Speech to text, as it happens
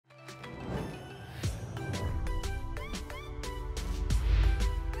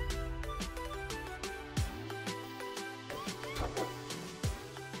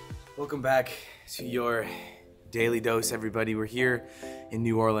Welcome back to your daily dose, everybody. We're here in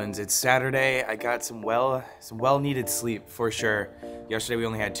New Orleans. It's Saturday. I got some well-needed sleep for sure. Yesterday we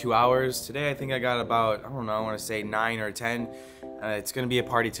only had 2 hours. Today I think I got about, I don't know, I want to say 9 or 10. It's gonna be a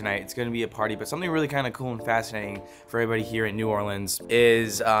party tonight. It's gonna be a party, but something really kind of cool and fascinating for everybody here in New Orleans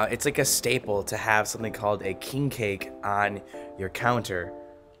is it's like a staple to have something called a king cake on your counter.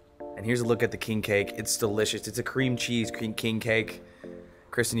 And here's a look at the king cake. It's delicious. It's a cream cheese king cake.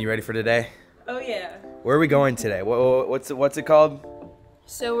 Kristen, you ready for today? Oh yeah. Where are we going today? What's it called?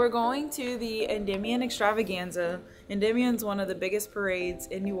 So we're going to the Endymion Extravaganza. Endymion's one of the biggest parades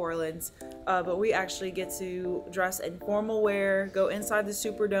in New Orleans, but we actually get to dress in formal wear, go inside the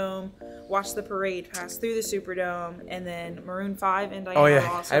Superdome, watch the parade pass through the Superdome, and then Maroon 5 and Diana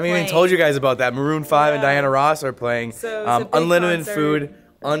Ross are I haven't even playing. told you guys about that. Maroon 5 and Diana Ross are playing. So it's a big unlimited concert. food,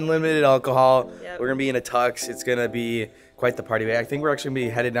 unlimited alcohol. Yep. We're gonna be in a tux. It's gonna be quite the party. I think we're actually gonna be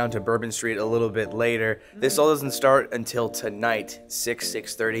headed down to Bourbon Street a little bit later. This all doesn't start until tonight.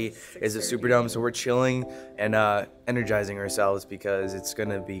 6:30 is the Superdome, so we're chilling and energizing ourselves because it's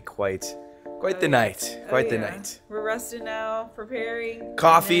gonna be quite the night. Quite the night. We're resting now, preparing.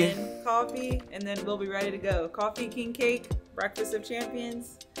 Coffee. And then we'll be ready to go. Coffee, king cake, breakfast of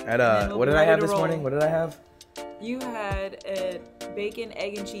champions. What did I have this morning? What did I have? You had a bacon,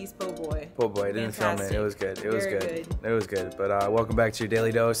 egg, and cheese po' boy. Po' boy, I didn't film it. It was good. It was Very good. It was good. But welcome back to your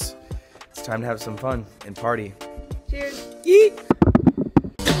daily dose. It's time to have some fun and party. Cheers. Yeet.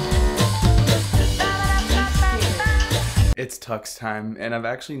 It's tux time, and I've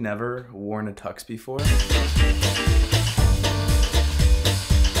actually never worn a tux before.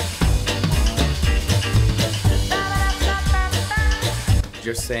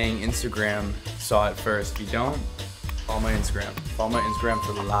 Just saying, Instagram saw it first. If you don't, follow my Instagram. Follow my Instagram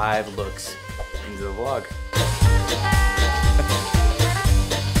for live looks into the vlog.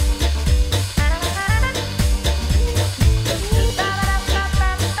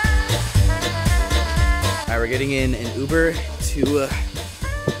 Alright, we're getting in an Uber to the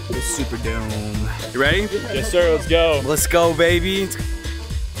Superdome. You ready? Yes, sir. Let's go. Let's go, baby.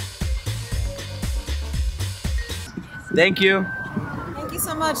 Thank you. Thank you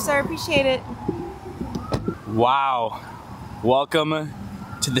so much, sir. Appreciate it. Wow. Welcome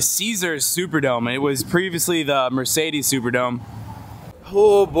to the Caesars Superdome. It was previously the Mercedes Superdome.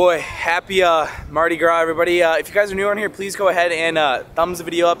 Oh boy, happy Mardi Gras, everybody. If you guys are new on here, please go ahead and thumbs the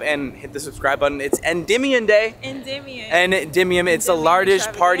video up and hit the subscribe button. It's Endymion Day. Endymion. It's the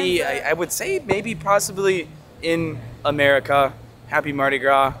largest party, I would say, maybe possibly in America. Happy Mardi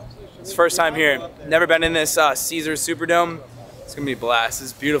Gras. It's the first time here. Never been in this Caesars Superdome. It's gonna be a blast.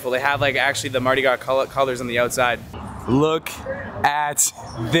 It's beautiful. They have like actually the Mardi Gras colors on the outside. Look at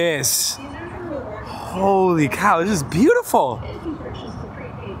this. Holy cow, this is beautiful.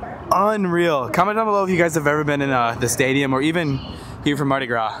 Unreal. Comment down below if you guys have ever been in the stadium or even here for Mardi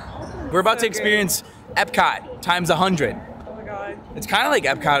Gras. We're about to experience Epcot times 100. Oh my god. It's kind of like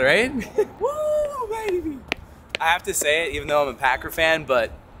Epcot, right? Woo, baby. I have to say it, even though I'm a Packer fan,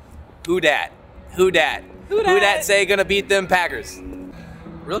 but who dat? Who dat? Who dat say gonna beat them Packers?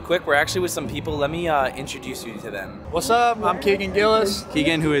 Real quick, we're actually with some people. Let me introduce you to them. What's up? I'm Keegan Gillis.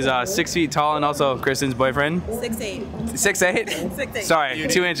 Keegan, who is 6 feet tall and also Kristen's boyfriend. 6'8". 6'8"? 6'8". Sorry,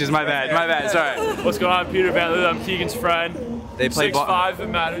 2 inches. My bad. Sorry. What's going on? Peter Van Loo. I'm Keegan's friend. They play ball. 6'5", it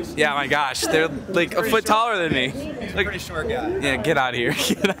matters. Yeah, my gosh, they're like a foot taller than me. Like, Pretty short guy. yeah, get out of here.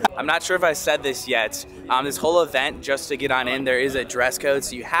 I'm not sure if I said this yet. This whole event, just to get on in, there is a dress code,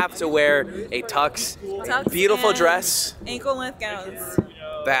 so you have to wear a tux. Beautiful dress. Ankle length gowns.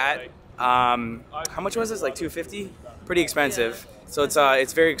 That. How much was this? Like $250? Pretty expensive. So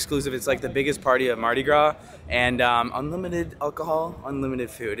it's very exclusive. It's like the biggest party of Mardi Gras, and unlimited alcohol, unlimited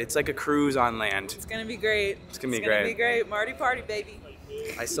food. It's like a cruise on land. It's gonna be great. It's gonna be It's great. gonna be great. Mardi party, baby.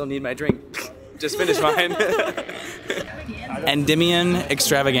 I still need my drink. Just finished mine. Endymion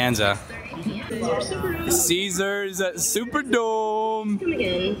Extravaganza. Caesars Superdome.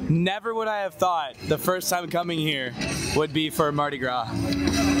 Never would I have thought the first time coming here would be for Mardi Gras,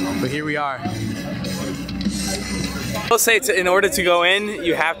 but here we are. I'll say in order to go in,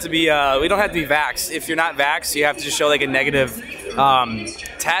 you have to be, we don't have to be vaxxed. If you're not vaxxed, you have to just show like a negative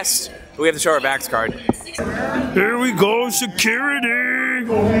test, but we have to show our vax card. Here we go, security!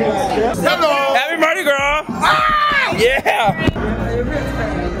 Hello! Happy Mardi Gras! Ah! Yeah!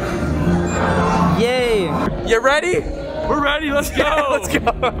 Yay! You ready? We're ready, let's go! Let's go!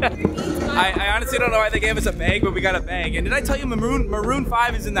 I honestly don't know why they gave us a bag, but we got a bag. And did I tell you Maroon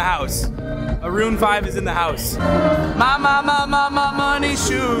 5 is in the house? Maroon 5 is in the house. My money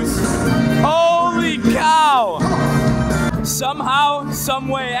shoes. Holy cow! Somehow, some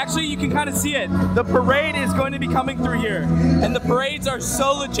way, actually you can kind of see it. The parade is going to be coming through here. And the parades are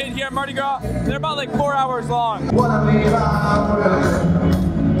so legit here at Mardi Gras. They're about like 4 hours long.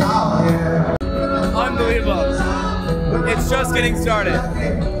 Unbelievable. It's just getting started.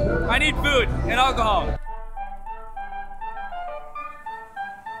 I need food and alcohol.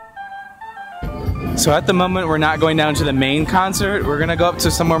 So at the moment, we're not going down to the main concert. We're gonna go up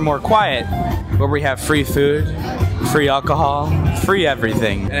to somewhere more quiet, where we have free food, free alcohol, free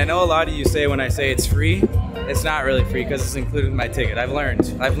everything. And I know a lot of you say when I say it's free, it's not really free because it's included in my ticket. I've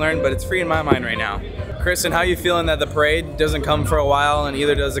learned, but it's free in my mind right now. Kristen, how you feeling that the parade doesn't come for a while and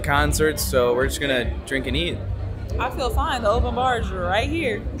either does the concerts, so we're just gonna drink and eat? I feel fine. The open bar is right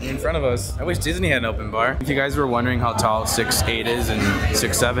here. In front of us. I wish Disney had an open bar. If you guys were wondering how tall 6'8" is and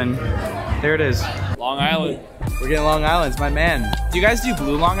 6'7", there it is. Long Island. We're getting Long Islands, my man. Do you guys do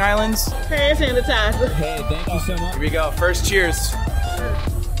blue Long Islands? Hand sanitizer. Hey, thank you so much. Here we go, first cheers.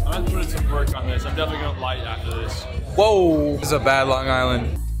 I'm gonna put in some work on this. I'm definitely gonna light after this. Whoa, this is a bad Long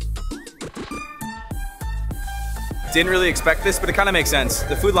Island. Didn't really expect this, but it kind of makes sense.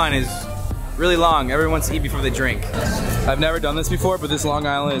 The food line is really long. Everyone wants to eat before they drink. I've never done this before, but this Long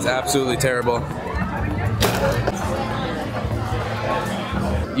Island is absolutely terrible.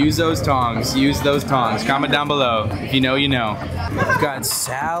 Use those tongs. Use those tongs. Comment down below. If you know, you know. We've got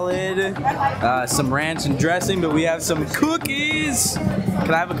salad, some ranch and dressing, but we have some cookies.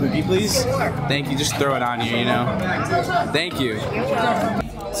 Can I have a cookie, please? Thank you. Just throw it on you, you know? Thank you.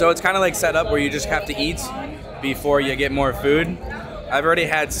 So it's kind of like set up where you just have to eat before you get more food. I've already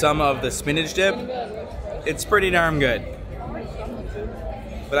had some of the spinach dip. It's pretty darn good.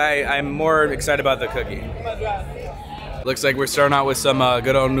 But I'm more excited about the cookie. Looks like we're starting out with some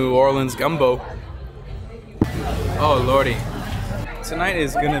good old New Orleans gumbo. Oh lordy. Tonight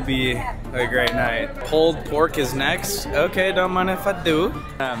is gonna be a great night. Pulled pork is next. Okay, don't mind if I do.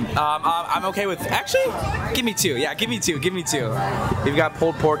 I'm okay with, actually, give me two. Yeah, give me two, give me two. We've got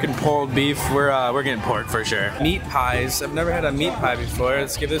pulled pork and pulled beef. We're getting pork for sure. Meat pies. I've never had a meat pie before.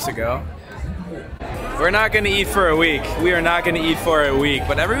 Let's give this a go. We're not gonna eat for a week. We are not gonna eat for a week,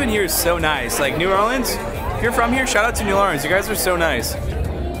 but everyone here is so nice. Like New Orleans, if you're from here, shout out to New Orleans. You guys are so nice.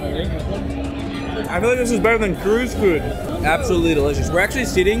 I feel like this is better than cruise food. Absolutely delicious. We're actually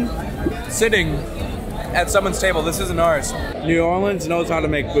sitting at someone's table. This isn't ours. New Orleans knows how to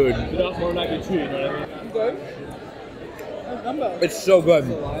make food. It's so good.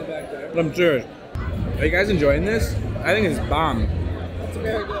 I'm serious. Are you guys enjoying this? I think it's bomb. It's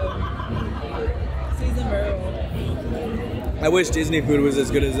very good. Seasoned very well. I wish Disney food was as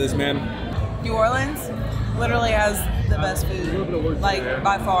good as this, man. New Orleans literally has the best food, like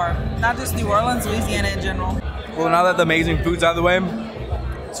by far. Not just New Orleans, Louisiana in general. Well, now that the amazing food's out of the way,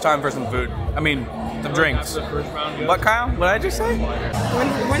 it's time for some food. I mean, some drinks. What, Kyle? What did I just say?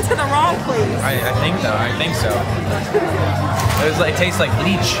 Went to the wrong place. I think though. I think so. It tastes like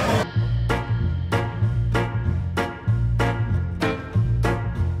bleach.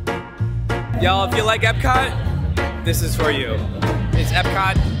 Y'all, if you like Epcot, this is for you. It's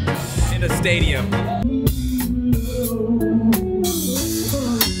Epcot in a stadium.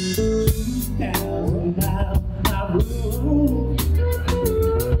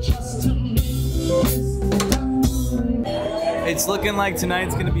 It's looking like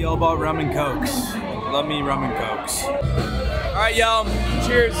tonight's gonna be all about rum and cokes. Love me rum and cokes. All right, y'all,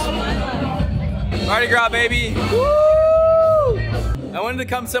 cheers. Mardi Gras, baby. Woo! I wanted to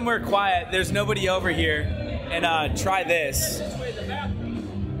come somewhere quiet. There's nobody over here, and try this.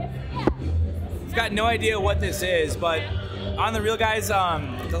 I've got no idea what this is, but on the real, guys,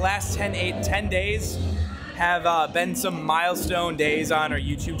 the last 10 days have been some milestone days on our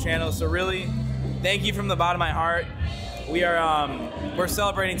YouTube channel. So really, thank you from the bottom of my heart. We're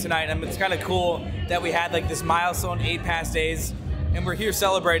celebrating tonight, and it's kind of cool that we had like this milestone 8 past days, and we're here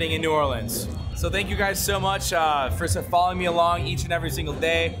celebrating in New Orleans. So thank you guys so much for following me along each and every single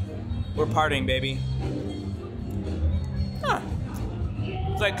day. We're partying, baby. Huh.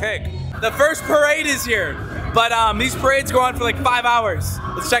 It's like cake. The first parade is here, but these parades go on for like 5 hours.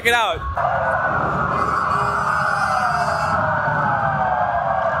 Let's check it out.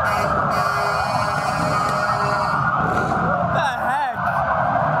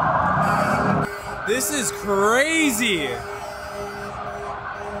 This is crazy.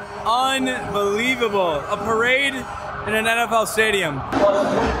 Unbelievable. A parade in an NFL stadium. Oh,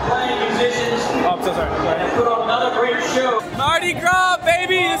 I'm so sorry. And put on another great show. Mardi Gras,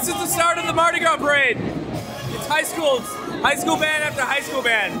 baby. This is the start of the Mardi Gras parade. It's high school band after high school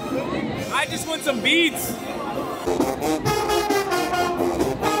band. I just want some beats.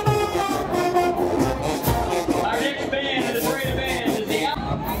 Our next band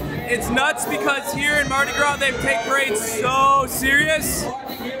nuts because here in Mardi Gras they take parades so serious.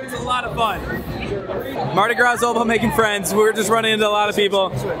 It's a lot of fun. Mardi Gras is all about making friends. We're just running into a lot of people.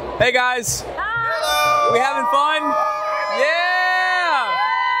 Hey guys. Hello. We having fun? Yeah.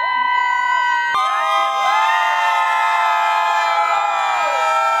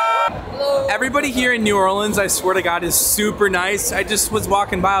 Everybody here in New Orleans, I swear to God, is super nice. I just was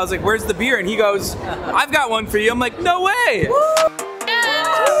walking by, I was like, where's the beer? And he goes, I've got one for you. I'm like, no way.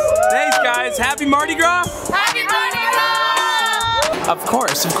 Thanks guys, happy Mardi Gras. Happy Mardi Gras! Of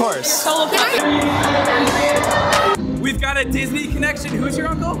course, of course. We've got a Disney connection. Who's your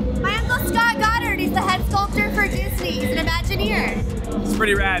uncle? My uncle Scott Goddard. He's the head sculptor for Disney. He's an Imagineer. It's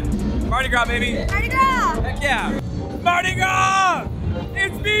pretty rad. Mardi Gras, baby. Mardi Gras! Heck yeah. Mardi Gras!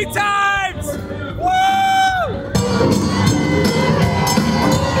 It's me times! Woo!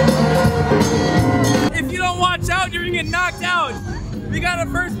 If you don't watch out, you're gonna get knocked out. We got a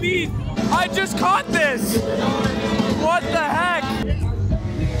first beat. I just caught this. What the heck?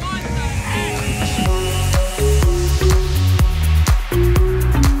 What the heck?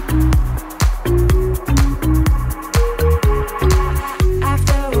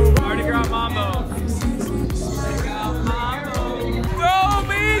 Mardi Gras Mambo. Throw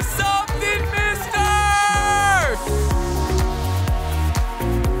me something, mister!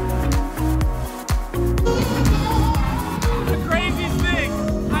 The craziest thing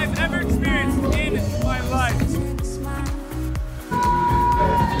I've ever experienced in my life.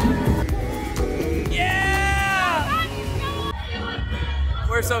 Yeah!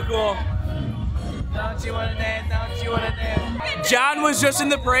 We're so cool. Don't you wanna dance? Don't you wanna dance? John was just in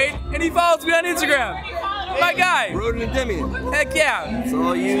the parade and he follows me on Instagram. My guy. Rode an Endymion. Heck yeah. That's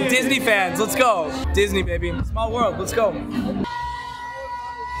all you. Disney fans, let's go. Disney, baby. Small world, let's go. Fun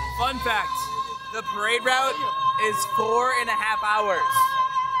fact, the parade route is 4.5 hours.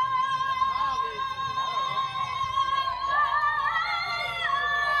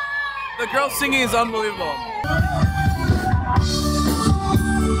 The girl singing is unbelievable.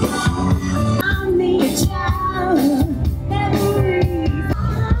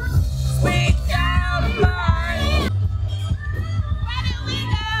 Sweet Caroline. Where do we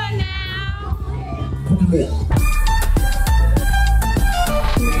go now?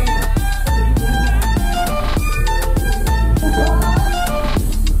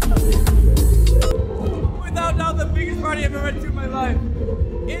 Without doubt, the biggest party I've ever been to in my life.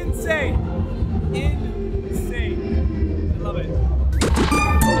 Insane. Insane. I love it.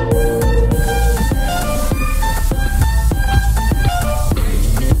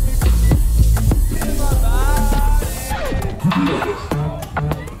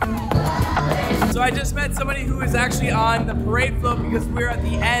 So I just met somebody who is actually on the parade float because we're at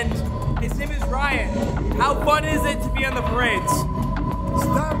the end. His name is Ryan. How fun is it to be on the parades? It's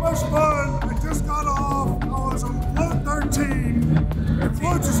that much fun. I just got off. I was on float 13. And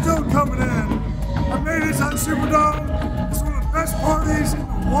floats are still coming in. I made it on Superdome. It's one of the best parties in the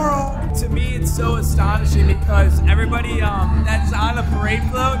world. To me, it's so astonishing because everybody that is on a parade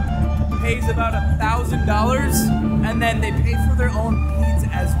float pays about $1,000 and then they pay for their own beads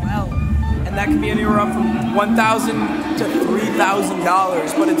as well. And that can be anywhere up from $1,000 to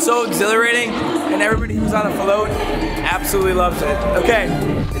 $3,000. But it's so exhilarating and everybody who's on a float absolutely loves it. Okay,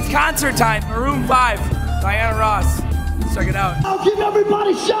 it's concert time, Maroon 5, Diana Ross. Let's check it out. I'll give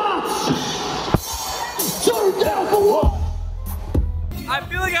everybody shots! Turn down for what? I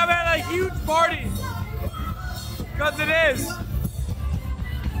feel like I'm at a huge party. Because it is.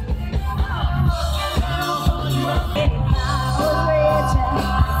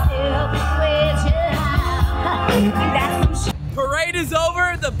 Parade is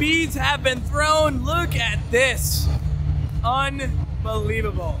over, the beads have been thrown. Look at this.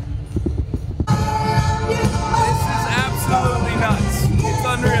 Unbelievable. This is absolutely nuts. It's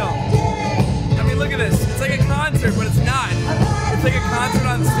unreal. I mean, look at this. It's like a concert, but it's not. It's like a concert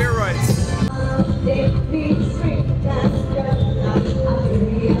on steroids.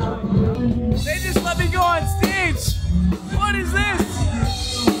 They just let me go on stage. What is this?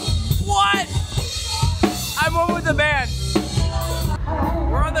 What? I'm over with the band.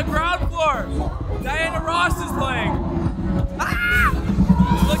 We're on the ground floor. Diana Ross is playing. Ah!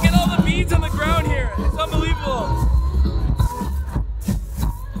 Look at all the beads on the ground here. It's unbelievable.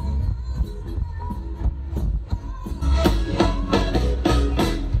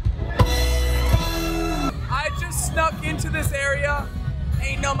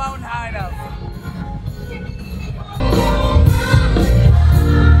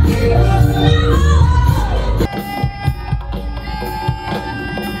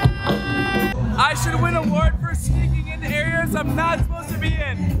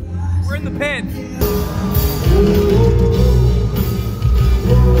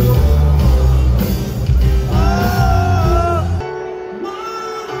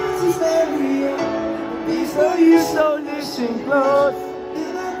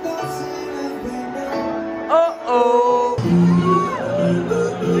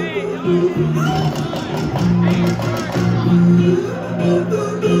 Animals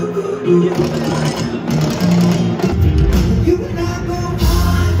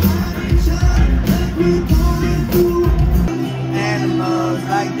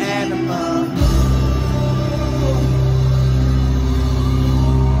like animals.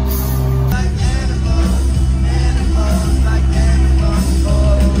 Like animals, animals like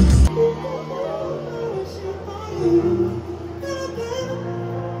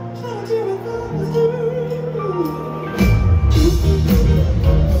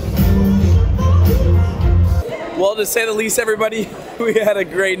Well, to say the least, everybody, we had a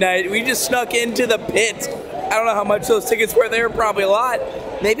great night. We just snuck into the pit. I don't know how much those tickets were. They were probably a lot.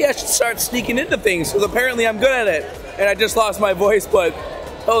 Maybe I should start sneaking into things, because apparently I'm good at it. And I just lost my voice, but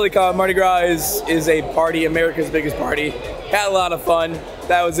holy cow, Mardi Gras is a party, America's biggest party. Had a lot of fun.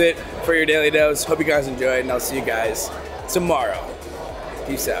 That was it for your Daily Dose. Hope you guys enjoyed, and I'll see you guys tomorrow.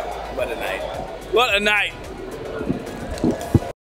 Peace out. What a night. What a night.